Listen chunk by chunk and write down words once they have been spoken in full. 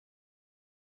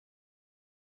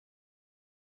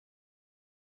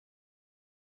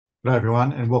Hello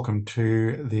everyone, and welcome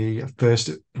to the first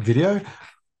video,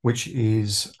 which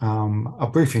is a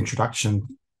brief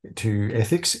introduction to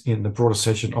ethics in the broader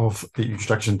session of the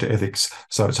introduction to ethics.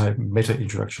 So it's a meta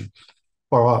introduction.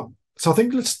 All right. So I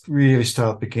think let's really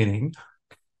start at the beginning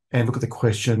and look at the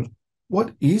question,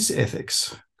 what is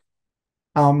ethics?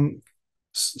 Um,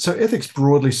 so ethics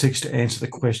broadly seeks to answer the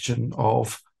question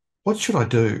of what should I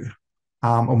do?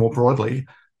 Or more broadly,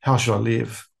 how should I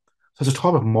live? So it's a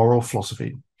type of moral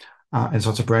philosophy. And so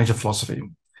it's a branch of philosophy.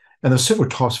 And there's several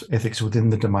types of ethics within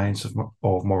the domains of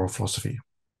moral philosophy.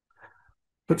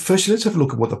 But firstly, let's have a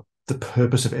look at what the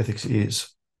purpose of ethics is.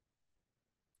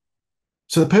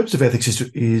 So the purpose of ethics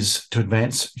is to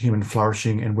advance human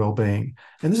flourishing and well-being.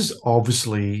 And this is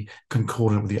obviously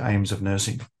concordant with the aims of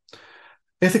nursing.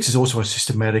 Ethics is also a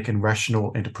systematic and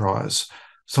rational enterprise.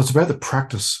 So it's about the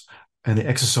practice and the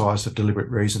exercise of deliberate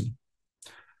reason.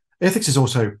 Ethics is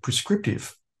also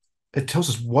prescriptive. It tells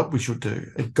us what we should do.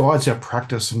 It guides our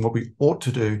practice and what we ought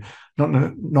to do,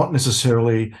 not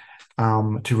necessarily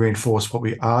to reinforce what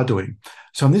we are doing.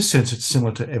 So in this sense, it's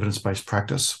similar to evidence-based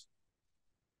practice.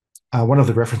 One of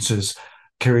the references,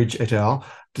 Kerridge et al.,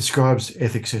 describes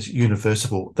ethics as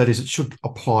universal. That is, it should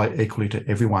apply equally to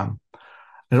everyone.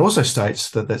 And it also states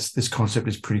that this concept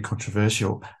is pretty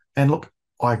controversial. And look,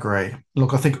 I agree.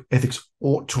 Look, I think ethics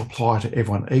ought to apply to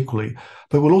everyone equally,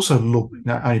 but we'll also look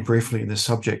only briefly in this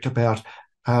subject about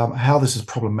how this is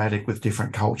problematic with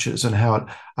different cultures and how it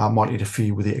might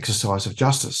interfere with the exercise of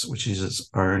justice, which is its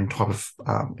own type of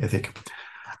ethic.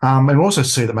 And we'll also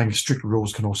see that making strict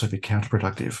rules can also be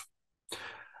counterproductive.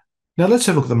 Now, let's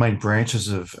have a look at the main branches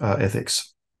of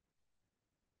ethics.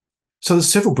 So there's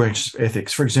several branches of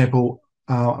ethics. For example,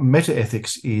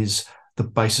 meta-ethics is the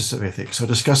basis of ethics. So it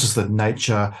discusses the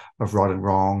nature of right and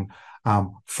wrong,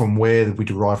 from where we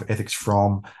derive ethics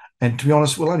from. And to be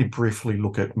honest, we'll only briefly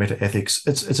look at meta-ethics.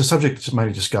 It's a subject that's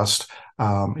mainly discussed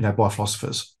by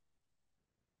philosophers.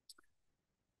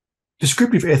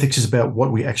 Descriptive ethics is about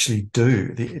what we actually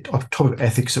do, the type of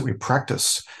ethics that we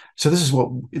practice. So this is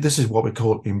what we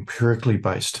call empirically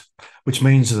based, which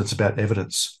means that it's about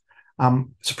evidence.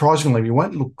 Surprisingly, we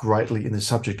won't look greatly in the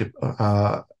subject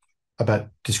about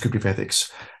descriptive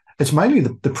ethics. It's mainly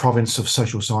the province of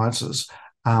social sciences.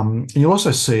 And you'll also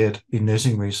see it in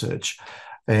nursing research.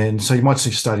 And so you might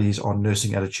see studies on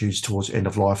nursing attitudes towards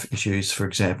end-of-life issues, for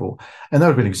example. And that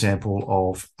would be an example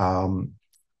of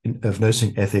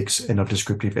nursing ethics and of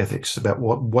descriptive ethics, about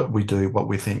what we do, what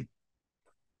we think.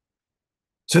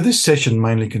 So this session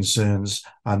mainly concerns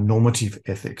normative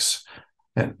ethics.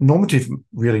 And normative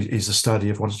really is the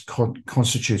study of what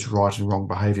constitutes right and wrong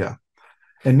behaviour.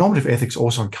 And normative ethics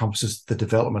also encompasses the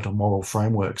development of moral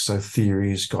frameworks, so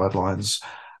theories, guidelines,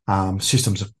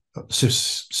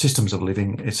 systems of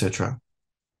living, etc.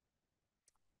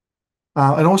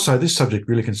 And also, this subject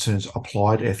really concerns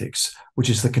applied ethics,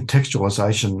 which is the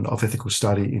contextualization of ethical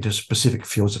study into specific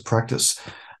fields of practice.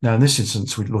 Now, in this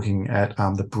instance, we're looking at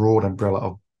the broad umbrella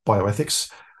of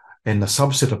bioethics, and the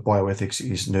subset of bioethics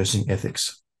is nursing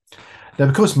ethics. Now,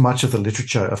 because much of the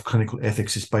literature of clinical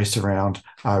ethics is based around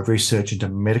research into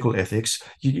medical ethics,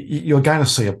 you're going to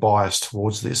see a bias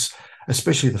towards this,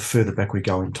 especially the further back we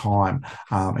go in time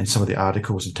in some of the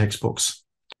articles and textbooks.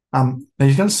 Now,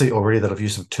 you're going to see already that I've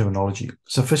used some terminology.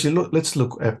 So firstly, let's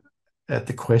look at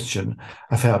the question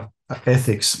of how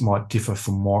ethics might differ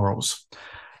from morals.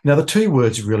 Now, the two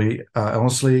words really,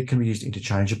 honestly, can be used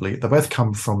interchangeably. They both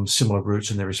come from similar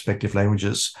roots in their respective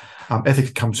languages.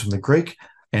 Ethics comes from the Greek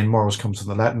and morals comes from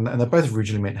the Latin, and they both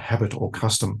originally meant habit or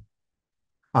custom.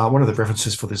 One of the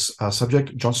references for this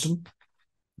subject, Johnston,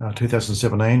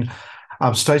 2017,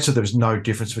 states that there is no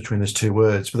difference between those two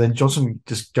words, but then Johnson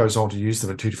just goes on to use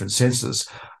them in two different senses.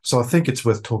 So I think it's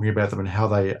worth talking about them and how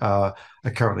they are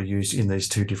currently used in these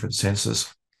two different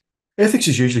senses. Ethics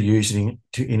is usually used in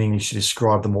English to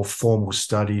describe the more formal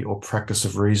study or practice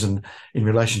of reason in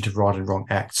relation to right and wrong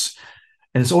acts.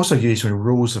 And it's also used when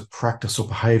rules of practice or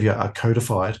behaviour are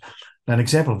codified. Now, an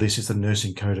example of this is the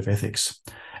Nursing Code of Ethics.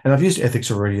 And I've used ethics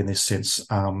already in this sense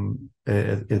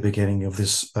at the beginning of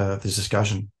this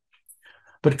discussion.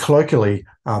 But colloquially,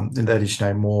 and that is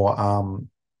more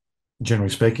generally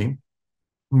speaking,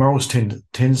 morals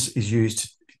is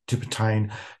used to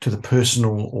pertain to the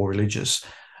personal or religious.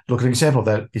 Look, an example of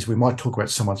that is we might talk about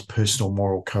someone's personal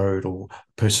moral code or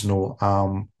personal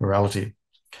morality.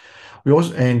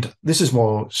 And this is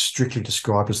more strictly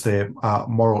described as their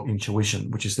moral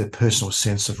intuition, which is their personal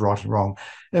sense of right and wrong.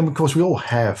 And of course, we all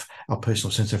have our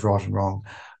personal sense of right and wrong,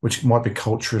 which might be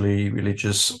culturally,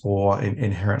 religious, or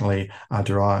inherently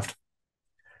derived.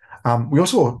 We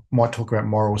also might talk about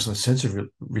morals in the sense of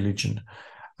religion.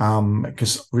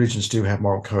 because religions do have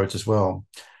moral codes as well.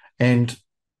 And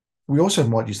we also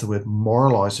might use the word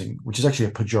moralizing, which is actually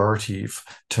a pejorative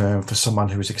term for someone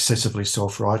who is excessively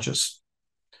self-righteous.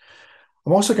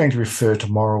 I'm also going to refer to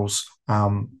morals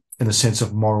in the sense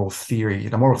of moral theory,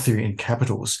 moral theory in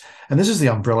capitals. And this is the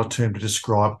umbrella term to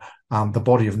describe the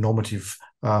body of normative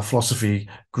philosophy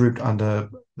grouped under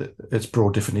its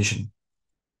broad definition.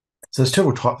 So there's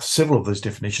several of those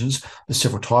definitions. There's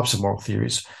several types of moral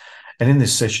theories. And in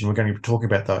this session, we're going to be talking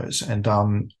about those.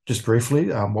 And just briefly,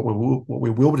 what we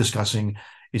will be discussing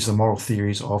is the moral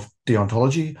theories of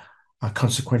deontology,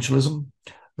 consequentialism,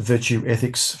 virtue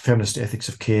ethics, feminist ethics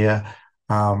of care,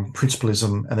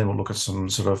 principlism, and then we'll look at some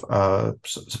sort of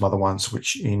some other ones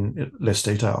which in less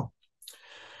detail.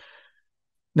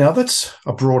 Now, that's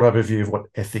a broad overview of what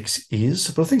ethics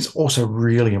is, but I think it's also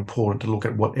really important to look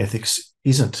at what ethics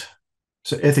isn't.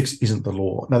 So ethics isn't the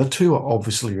law. Now, the two are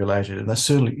obviously related and they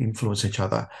certainly influence each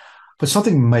other, but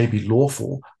something may be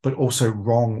lawful, but also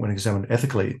wrong when examined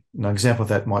ethically. An example of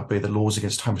that might be the laws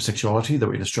against homosexuality that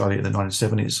were in Australia in the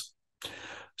 1970s.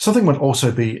 Something might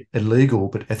also be illegal,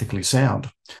 but ethically sound.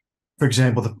 For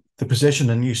example, the possession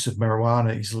and use of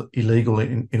marijuana is illegal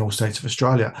in all states of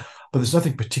Australia, but there's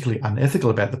nothing particularly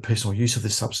unethical about the personal use of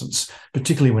this substance,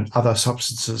 particularly when other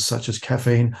substances such as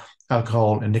caffeine,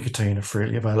 alcohol, and nicotine are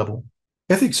freely available.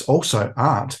 Ethics also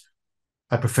aren't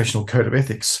a professional code of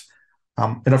ethics.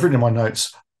 And I've written in my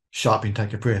notes, sharp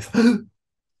intake of breath,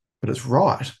 but it's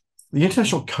right. The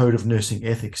International Code of Nursing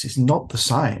Ethics is not the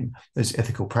same as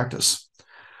ethical practice.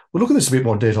 We'll look at this in a bit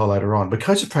more detail later on, but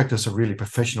codes of practice are really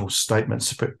professional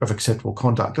statements of acceptable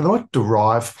conduct, and they might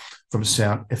derive from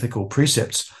sound ethical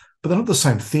precepts, but they're not the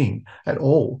same thing at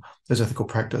all as ethical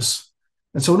practice.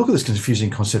 And so we'll look at this confusing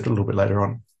concept a little bit later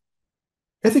on.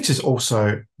 Ethics is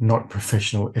also not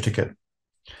professional etiquette.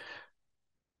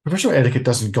 Professional etiquette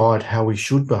doesn't guide how we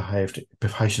should behave to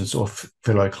patients or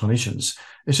fellow clinicians.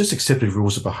 It's just accepted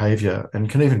rules of behaviour and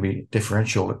can even be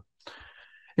differential.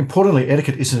 Importantly,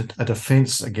 etiquette isn't a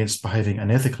defence against behaving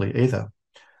unethically either.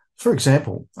 For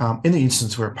example, in the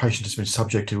instance where a patient has been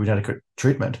subject to inadequate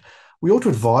treatment, we ought to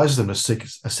advise them to seek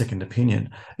a second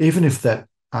opinion, even if that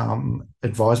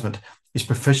advisement is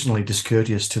professionally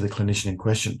discourteous to the clinician in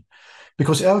question,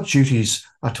 because our duties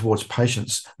are towards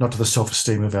patients, not to the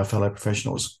self-esteem of our fellow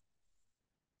professionals.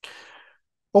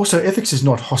 Also, ethics is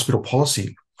not hospital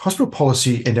policy. Hospital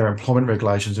policy and our employment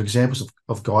regulations are examples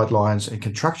of guidelines and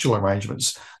contractual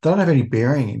arrangements that don't have any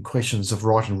bearing in questions of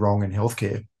right and wrong in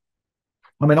healthcare.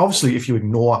 I mean, obviously, if you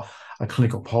ignore a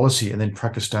clinical policy and then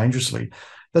practice dangerously,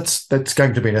 that's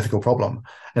going to be an ethical problem,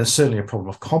 and it's certainly a problem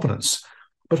of competence.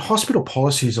 But hospital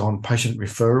policies on patient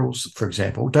referrals, for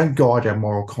example, don't guide our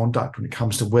moral conduct when it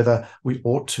comes to whether we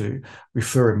ought to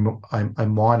refer a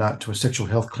minor to a sexual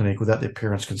health clinic without their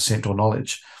parents' consent or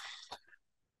knowledge.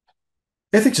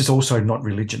 Ethics is also not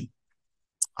religion.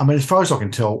 I mean, as far as I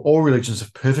can tell, all religions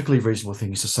have perfectly reasonable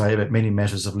things to say about many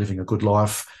matters of living a good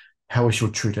life, how we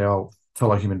should treat our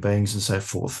fellow human beings and so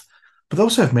forth. But they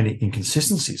also have many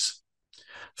inconsistencies.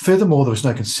 Furthermore, there is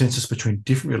no consensus between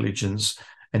different religions,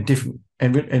 and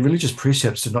religious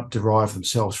precepts do not derive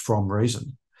themselves from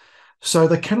reason. So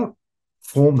they cannot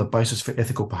form the basis for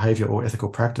ethical behaviour or ethical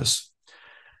practice.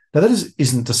 Now, that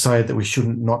isn't to say that we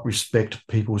shouldn't not respect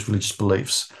people's religious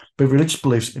beliefs, but religious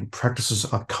beliefs and practices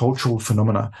are cultural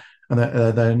phenomena, and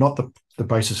they're not the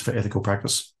basis for ethical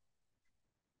practice.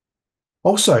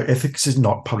 Also, ethics is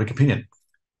not public opinion.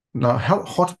 Now,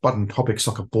 hot-button topics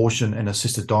like abortion and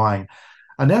assisted dying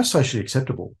are now socially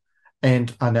acceptable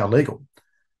and are now legal.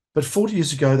 But 40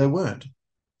 years ago, they weren't.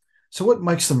 So what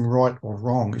makes them right or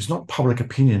wrong is not public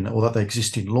opinion or that they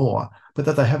exist in law, but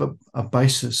that they have a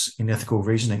basis in ethical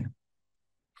reasoning.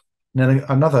 Now,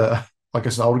 another, I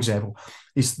guess, an old example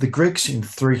is the Greeks in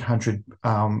 300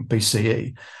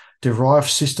 BCE derived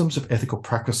systems of ethical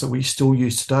practice that we still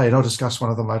use today, and I'll discuss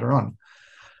one of them later on.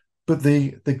 But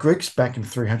the Greeks back in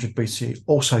 300 BCE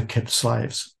also kept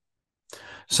slaves.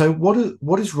 So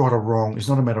what is right or wrong is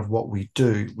not a matter of what we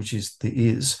do, which is the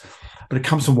is, but it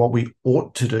comes from what we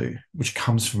ought to do, which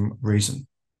comes from reason.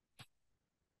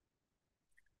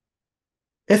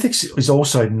 Ethics is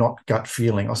also not gut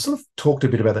feeling. I sort of talked a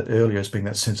bit about that earlier as being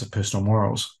that sense of personal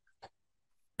morals.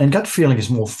 And gut feeling is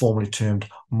more formally termed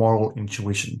moral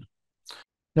intuition.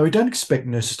 Now, we don't expect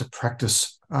nurses to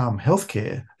practice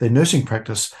healthcare, their nursing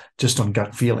practice, just on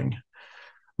gut feeling.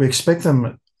 We expect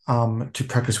them to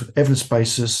practice with evidence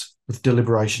basis, with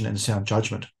deliberation and sound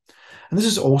judgment. And this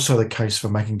is also the case for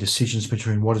making decisions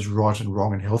between what is right and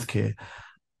wrong in healthcare.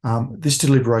 This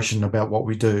deliberation about what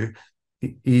we do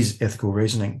is ethical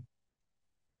reasoning.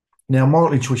 Now,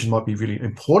 moral intuition might be really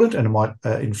important and it might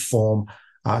inform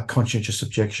conscientious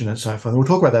objection, and so forth. And we'll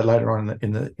talk about that later on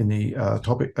in the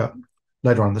topic,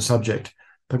 later on in the subject.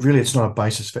 But really, it's not a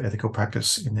basis for ethical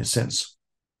practice in this sense.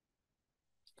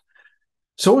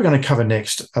 So what we're going to cover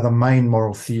next are the main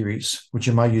moral theories, which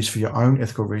you may use for your own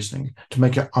ethical reasoning to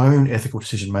make your own ethical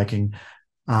decision-making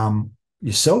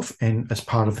yourself and as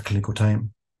part of the clinical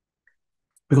team.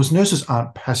 Because nurses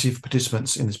aren't passive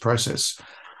participants in this process,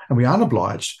 and we aren't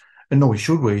obliged, and nor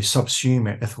should we, subsume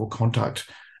our ethical conduct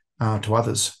to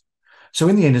others. So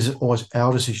in the end, it's always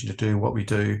our decision to do what we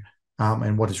do,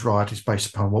 and what is right is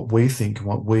based upon what we think and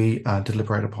what we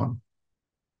deliberate upon.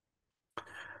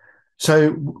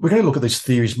 So we're going to look at these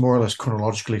theories more or less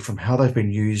chronologically from how they've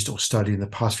been used or studied in the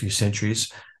past few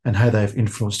centuries and how they've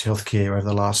influenced healthcare over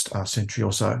the last century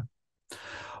or so.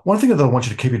 One thing that I want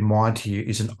you to keep in mind here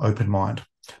is an open mind.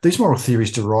 These moral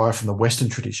theories derive from the Western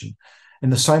tradition in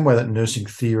the same way that nursing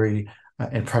theory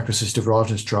and practice is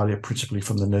derived in Australia principally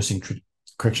from the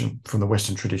from the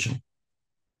Western tradition.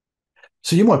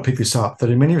 So you might pick this up,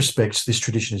 that in many respects, this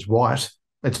tradition is white,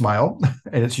 it's male,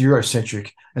 and it's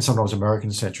Eurocentric and sometimes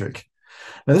American-centric.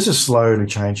 Now, this is slowly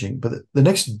changing, but the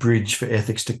next bridge for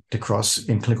ethics to cross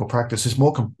in clinical practice is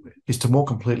to more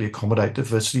completely accommodate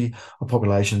diversity of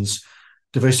populations,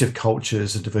 diversity of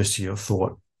cultures, and diversity of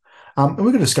thought. And we're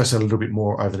going to discuss that a little bit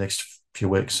more over the next few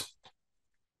weeks.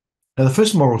 Now, the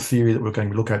first moral theory that we're going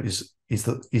to look at is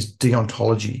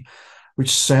deontology,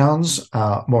 which sounds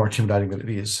more intimidating than it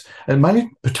is. It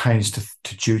mainly pertains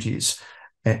to duties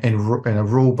and a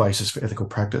rule basis for ethical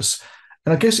practice.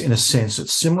 And I guess in a sense,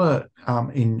 it's similar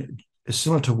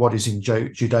to what is in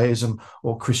Judaism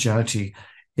or Christianity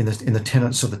in the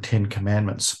tenets of the Ten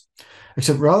Commandments.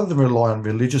 Except rather than rely on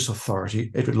religious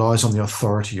authority, it relies on the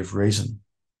authority of reason.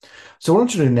 So what I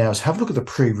want you to do now is have a look at the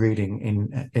pre-reading in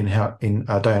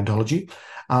deontology.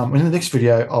 In the next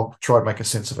video, I'll try to make a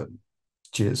sense of it.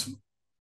 Cheers.